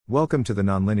Welcome to the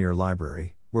Nonlinear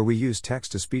Library, where we use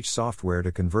text-to-speech software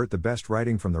to convert the best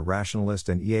writing from the rationalist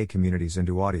and EA communities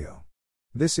into audio.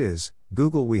 This is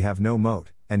Google We Have No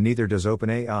Moat, and neither does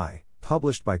OpenAI,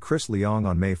 published by Leong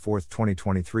on May 4,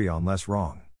 2023 on Less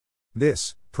Wrong.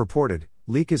 This purported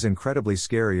leak is incredibly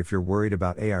scary if you're worried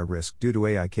about AI risk due to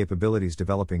AI capabilities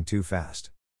developing too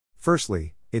fast.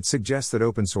 Firstly, it suggests that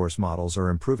open source models are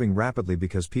improving rapidly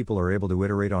because people are able to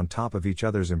iterate on top of each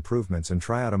other's improvements and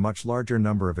try out a much larger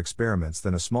number of experiments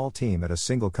than a small team at a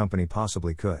single company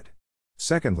possibly could.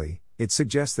 Secondly, it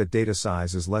suggests that data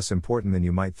size is less important than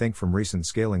you might think from recent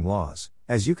scaling laws,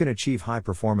 as you can achieve high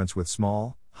performance with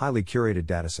small, highly curated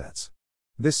datasets.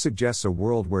 This suggests a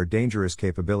world where dangerous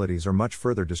capabilities are much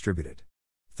further distributed.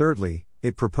 Thirdly,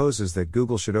 it proposes that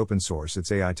Google should open source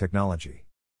its AI technology.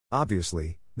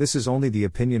 Obviously, this is only the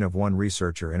opinion of one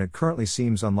researcher and it currently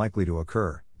seems unlikely to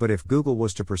occur, but if Google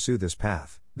was to pursue this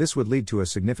path, this would lead to a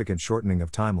significant shortening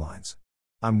of timelines.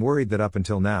 I'm worried that up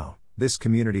until now, this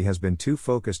community has been too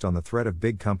focused on the threat of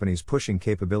big companies pushing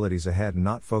capabilities ahead and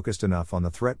not focused enough on the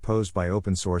threat posed by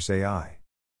open source AI.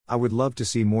 I would love to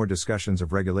see more discussions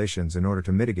of regulations in order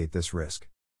to mitigate this risk.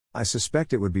 I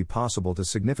suspect it would be possible to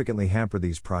significantly hamper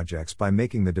these projects by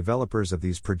making the developers of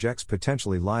these projects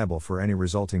potentially liable for any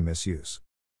resulting misuse.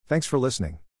 Thanks for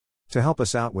listening. To help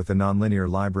us out with the Nonlinear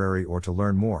Library or to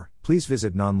learn more, please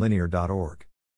visit nonlinear.org.